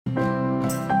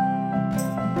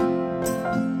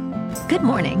Good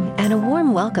morning, and a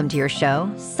warm welcome to your show,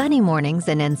 Sunny Mornings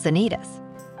in Encinitas.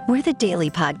 We're the daily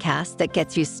podcast that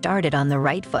gets you started on the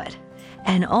right foot,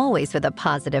 and always with a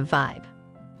positive vibe.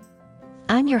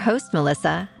 I'm your host,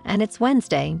 Melissa, and it's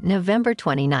Wednesday, November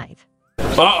 29th.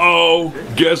 Uh-oh,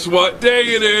 guess what day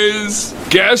it is?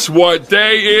 Guess what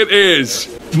day it is?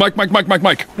 Mike,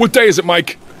 what day is it,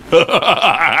 Mike?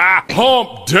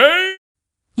 Hump day?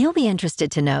 You'll be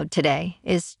interested to know today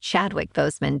is Chadwick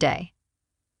Boseman Day.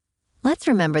 Let's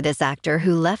remember this actor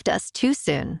who left us too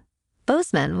soon.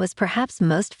 Boseman was perhaps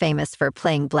most famous for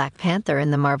playing Black Panther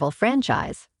in the Marvel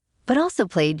franchise, but also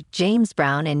played James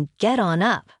Brown in Get On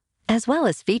Up, as well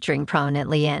as featuring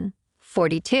prominently in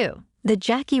 42, the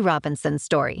Jackie Robinson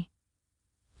story.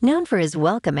 Known for his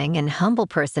welcoming and humble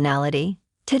personality,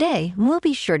 today we'll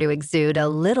be sure to exude a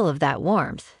little of that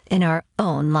warmth in our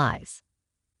own lives.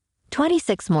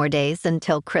 26 more days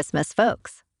until Christmas,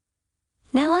 folks.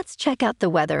 Now let's check out the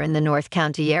weather in the North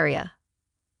County area.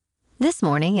 This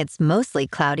morning, it's mostly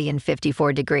cloudy and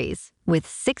 54 degrees, with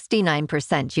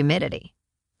 69% humidity.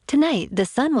 Tonight, the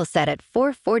sun will set at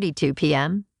 4:42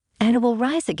 p.m., and it will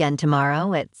rise again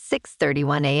tomorrow at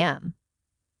 6:31 a.m.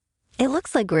 It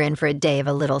looks like we're in for a day of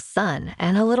a little sun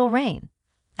and a little rain.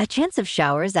 A chance of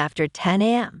showers after 10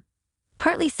 a.m.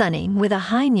 Partly sunny with a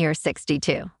high near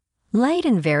 62. Light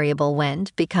and variable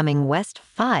wind becoming west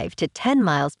 5 to 10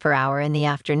 miles per hour in the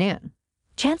afternoon.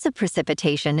 Chance of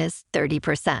precipitation is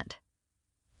 30%.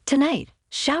 Tonight,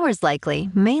 showers likely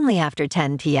mainly after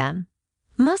 10 p.m.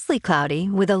 Mostly cloudy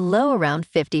with a low around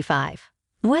 55.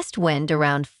 West wind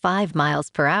around 5 miles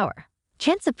per hour.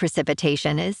 Chance of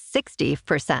precipitation is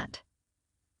 60%.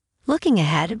 Looking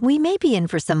ahead, we may be in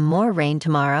for some more rain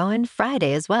tomorrow and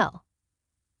Friday as well.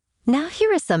 Now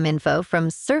here is some info from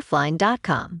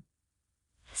surfline.com.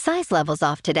 Size levels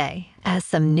off today as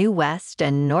some new west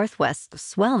and northwest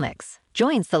swell mix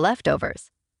joins the leftovers.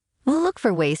 We'll look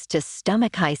for waves to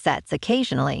stomach-high sets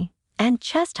occasionally and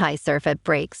chest-high surf at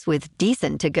breaks with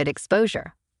decent to good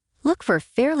exposure. Look for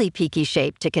fairly peaky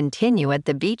shape to continue at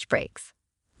the beach breaks.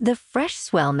 The fresh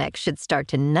swell mix should start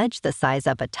to nudge the size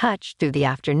up a touch through the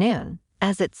afternoon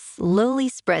as it slowly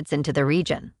spreads into the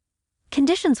region.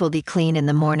 Conditions will be clean in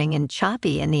the morning and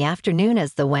choppy in the afternoon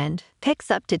as the wind picks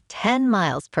up to 10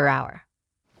 miles per hour.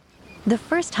 The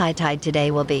first high tide today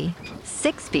will be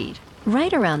 6 feet,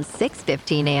 right around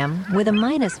 6:15 a.m. with a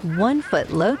 -1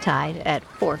 foot low tide at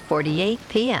 4:48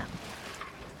 p.m.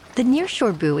 The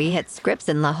nearshore buoy at Scripps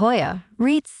in La Jolla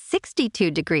reads 62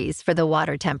 degrees for the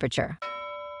water temperature.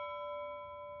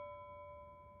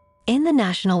 In the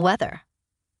national weather,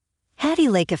 heavy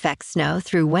lake effect snow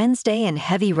through Wednesday and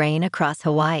heavy rain across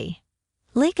Hawaii.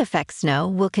 Lake effect snow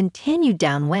will continue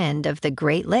downwind of the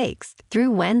Great Lakes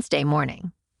through Wednesday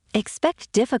morning.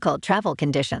 Expect difficult travel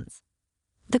conditions.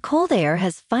 The cold air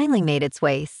has finally made its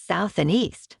way south and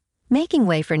east, making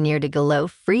way for near to below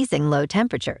freezing low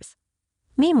temperatures.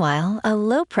 Meanwhile, a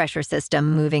low-pressure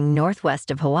system moving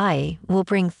northwest of Hawaii will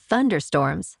bring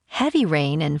thunderstorms, heavy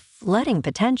rain, and flooding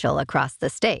potential across the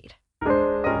state.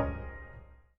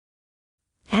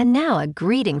 And now a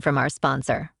greeting from our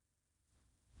sponsor.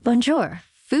 Bonjour,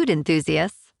 food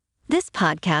enthusiasts. This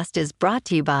podcast is brought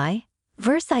to you by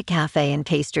Versailles Cafe and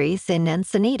Pastries in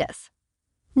Encinitas.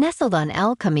 Nestled on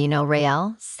El Camino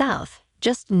Real South,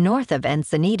 just north of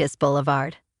Encinitas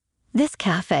Boulevard, this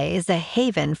cafe is a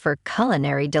haven for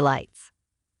culinary delights.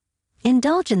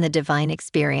 Indulge in the divine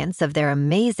experience of their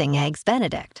amazing Eggs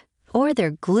Benedict or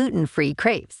their gluten-free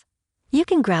crepes. You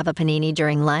can grab a panini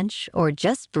during lunch or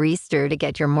just breeze through to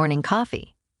get your morning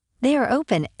coffee. They are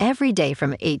open every day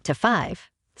from 8 to 5,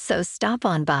 so stop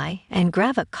on by and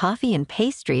grab a coffee and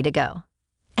pastry to go.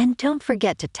 And don't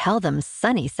forget to tell them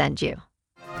Sunny sent you.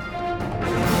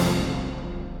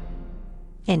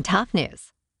 In top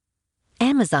news,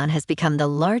 Amazon has become the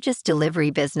largest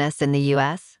delivery business in the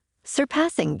U.S.,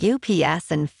 surpassing UPS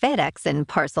and FedEx in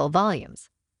parcel volumes.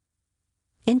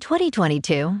 In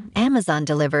 2022, Amazon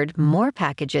delivered more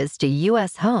packages to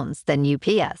U.S. homes than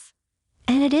UPS,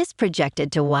 and it is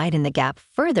projected to widen the gap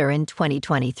further in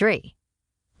 2023.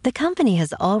 The company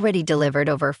has already delivered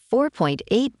over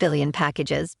 4.8 billion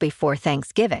packages before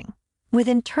Thanksgiving, with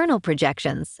internal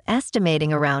projections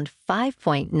estimating around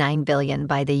 5.9 billion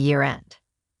by the year-end.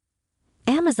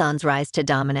 Amazon's rise to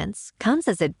dominance comes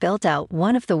as it built out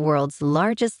one of the world's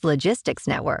largest logistics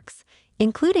networks,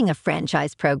 including a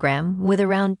franchise program with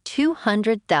around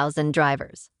 200,000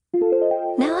 drivers.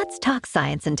 Now let's talk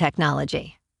science and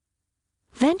technology.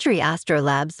 Venturi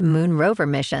Astrolab's Moon rover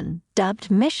mission,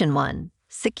 dubbed Mission 1,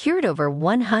 secured over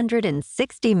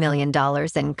 $160 million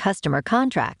in customer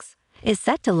contracts, is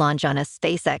set to launch on a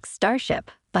SpaceX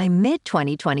Starship by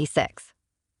mid-2026.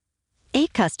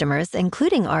 8 customers,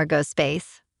 including Argo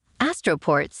Space,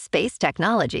 Astroport Space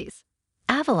Technologies,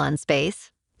 Avalon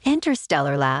Space,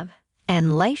 Interstellar Lab,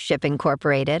 and LifeShip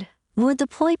Incorporated, would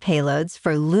deploy payloads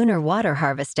for lunar water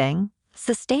harvesting,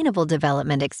 sustainable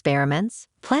development experiments,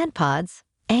 plant pods,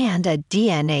 and a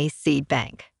DNA seed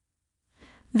bank.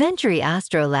 Venturi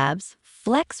Astrolab's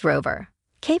Flex rover,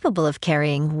 capable of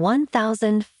carrying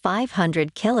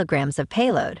 1,500 kilograms of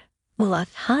payload, will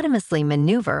autonomously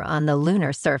maneuver on the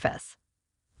lunar surface.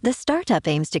 The startup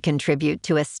aims to contribute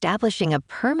to establishing a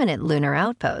permanent lunar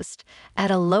outpost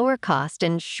at a lower cost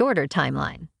and shorter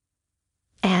timeline.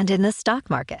 And in the stock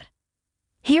market,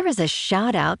 here is a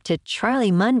shout out to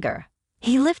Charlie Munger.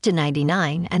 He lived to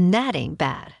 99, and that ain't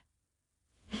bad.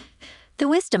 The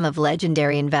wisdom of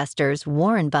legendary investors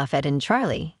Warren Buffett and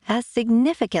Charlie has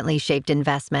significantly shaped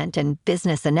investment and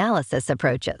business analysis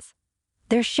approaches.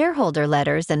 Their shareholder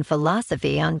letters and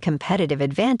philosophy on competitive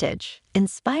advantage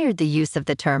inspired the use of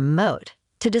the term moat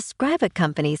to describe a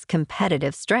company's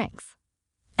competitive strengths.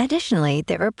 Additionally,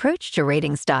 their approach to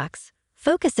rating stocks,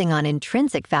 focusing on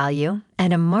intrinsic value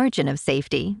and a margin of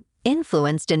safety,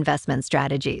 influenced investment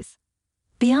strategies.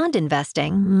 Beyond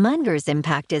investing, Munger's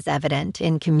impact is evident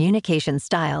in communication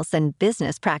styles and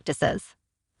business practices,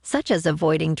 such as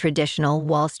avoiding traditional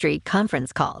Wall Street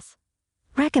conference calls.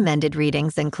 Recommended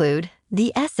readings include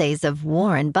The Essays of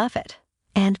Warren Buffett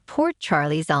and Port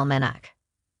Charlie's Almanac.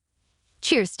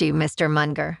 Cheers to you, Mr.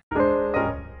 Munger.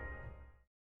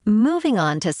 Moving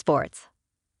on to sports.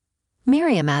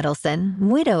 Miriam Adelson,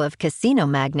 widow of casino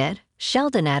magnate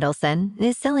Sheldon Adelson,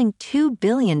 is selling $2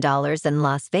 billion in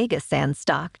Las Vegas Sands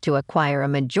stock to acquire a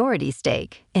majority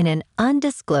stake in an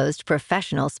undisclosed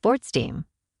professional sports team.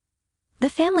 The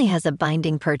family has a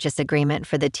binding purchase agreement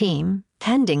for the team,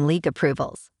 pending league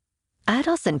approvals.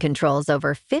 Adelson controls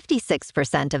over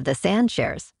 56% of the Sands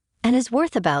shares and is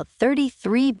worth about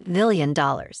 $33 billion.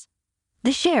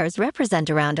 The shares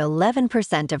represent around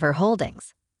 11% of her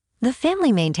holdings. The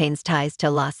family maintains ties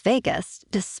to Las Vegas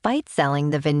despite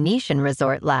selling the Venetian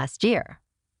resort last year.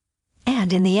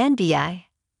 And in the NBA,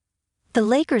 the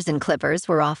Lakers and Clippers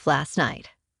were off last night.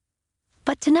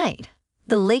 But tonight,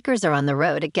 the Lakers are on the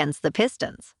road against the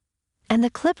Pistons, and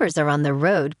the Clippers are on the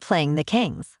road playing the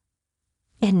Kings.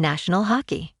 In national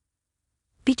hockey,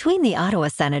 between the Ottawa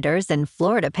Senators and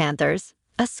Florida Panthers,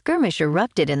 a skirmish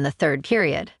erupted in the third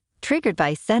period, triggered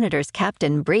by Senators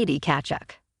captain Brady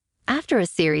Tkachuk. After a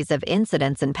series of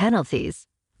incidents and penalties,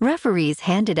 referees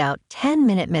handed out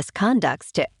 10-minute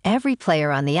misconducts to every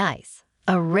player on the ice,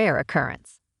 a rare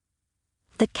occurrence.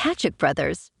 The Tkachuk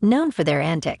brothers, known for their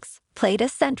antics, played a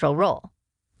central role.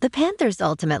 The Panthers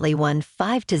ultimately won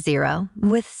 5-0,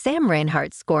 with Sam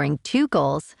Reinhart scoring 2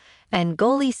 goals and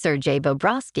goalie Sergei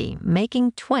Bobrovsky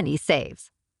making 20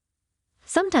 saves.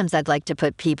 Sometimes I'd like to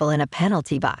put people in a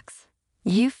penalty box.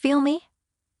 You feel me?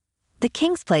 The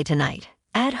Kings play tonight,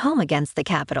 at home against the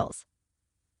Capitals.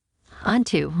 On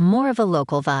to more of a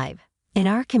local vibe, in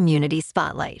our community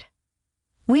spotlight.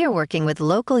 We are working with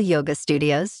local yoga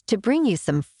studios to bring you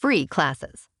some free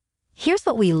classes. Here's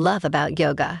what we love about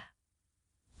yoga.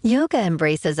 Yoga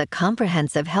embraces a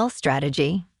comprehensive health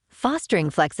strategy, fostering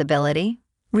flexibility,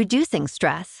 reducing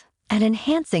stress, and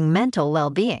enhancing mental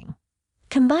well-being.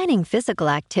 Combining physical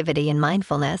activity and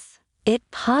mindfulness, it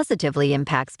positively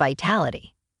impacts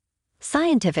vitality.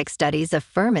 Scientific studies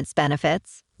affirm its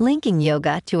benefits, linking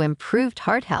yoga to improved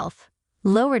heart health,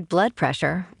 lowered blood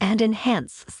pressure, and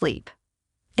enhanced sleep.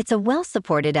 It's a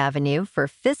well-supported avenue for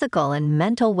physical and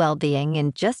mental well-being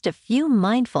in just a few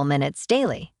mindful minutes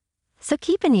daily. So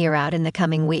keep an ear out in the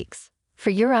coming weeks for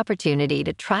your opportunity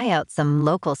to try out some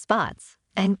local spots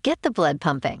and get the blood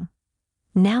pumping.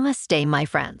 Namaste, my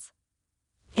friends.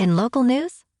 In local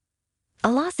news,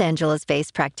 a Los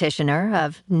Angeles-based practitioner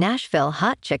of Nashville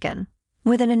hot chicken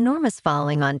with an enormous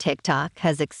following on TikTok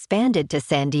has expanded to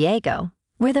San Diego,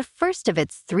 where the first of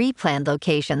its 3 planned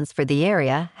locations for the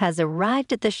area has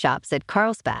arrived at the shops at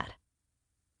Carlsbad.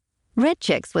 Red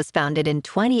Chicks was founded in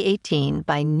 2018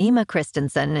 by Nima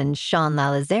Christensen and Sean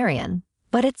Lalazarian,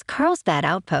 but its Carlsbad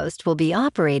outpost will be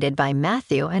operated by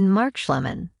Matthew and Mark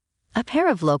Schleman, a pair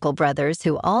of local brothers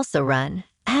who also run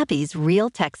Abby's Real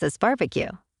Texas Barbecue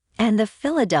and the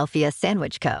Philadelphia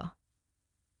Sandwich Co.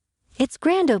 Its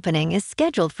grand opening is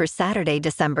scheduled for Saturday,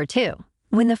 December 2,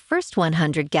 when the first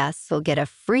 100 guests will get a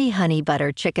free honey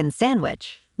butter chicken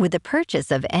sandwich with the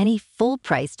purchase of any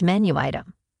full-priced menu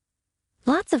item.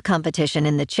 Lots of competition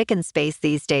in the chicken space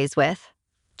these days with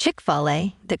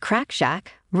Chick-fil-A, The Crack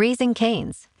Shack, Raising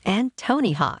Cane's, and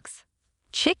Tony Hawk's.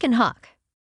 Chicken Hawk.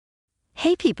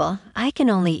 Hey people, I can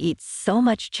only eat so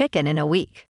much chicken in a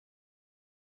week.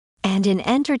 And in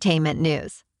entertainment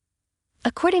news,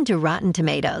 According to Rotten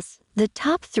Tomatoes, the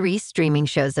top 3 streaming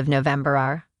shows of November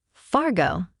are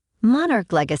Fargo,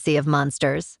 Monarch: Legacy of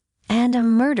Monsters, and A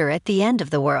Murder at the End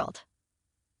of the World.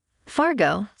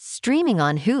 Fargo, streaming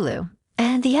on Hulu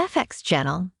and the FX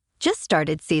channel, just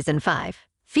started season 5,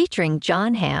 featuring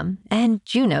Jon Hamm and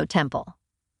Juno Temple.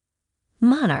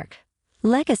 Monarch: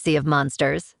 Legacy of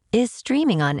Monsters is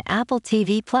streaming on Apple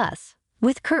TV Plus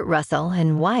with Kurt Russell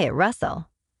and Wyatt Russell.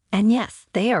 And yes,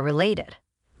 they are related.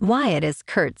 Wyatt is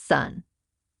Kurt's son.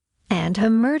 And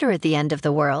A Murder at the End of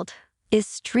the World is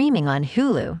streaming on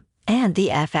Hulu and the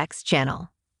FX channel.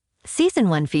 Season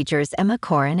 1 features Emma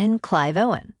Corrin and Clive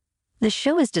Owen. The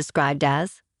show is described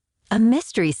as a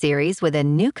mystery series with a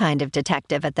new kind of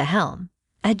detective at the helm,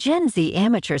 a Gen Z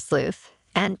amateur sleuth,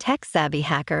 and tech-savvy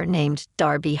hacker named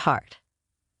Darby Hart.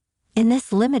 In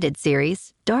this limited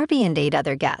series, Darby and 8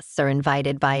 other guests are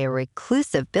invited by a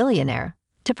reclusive billionaire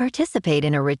to participate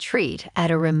in a retreat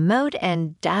at a remote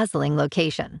and dazzling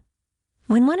location.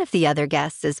 When one of the other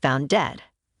guests is found dead,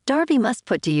 Darby must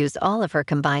put to use all of her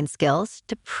combined skills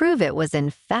to prove it was in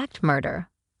fact murder,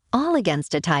 all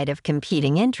against a tide of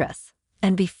competing interests,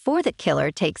 and before the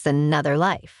killer takes another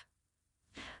life.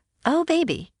 Oh,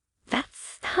 baby, that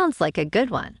sounds like a good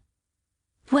one.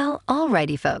 Well,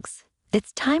 alrighty, folks,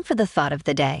 it's time for the thought of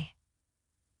the day.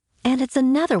 And it's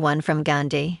another one from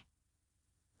Gandhi.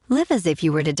 Live as if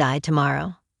you were to die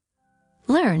tomorrow.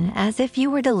 Learn as if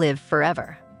you were to live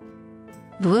forever.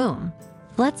 Boom.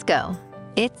 Let's go.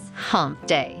 It's hump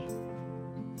day.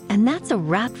 And that's a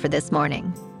wrap for this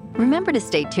morning. Remember to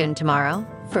stay tuned tomorrow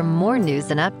for more news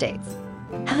and updates.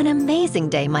 Have an amazing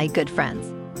day, my good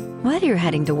friends. Whether you're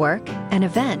heading to work, an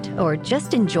event, or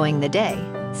just enjoying the day,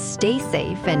 stay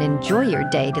safe and enjoy your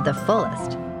day to the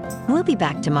fullest. We'll be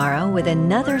back tomorrow with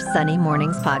another Sunny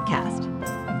Mornings podcast.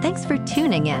 Thanks for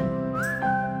tuning in.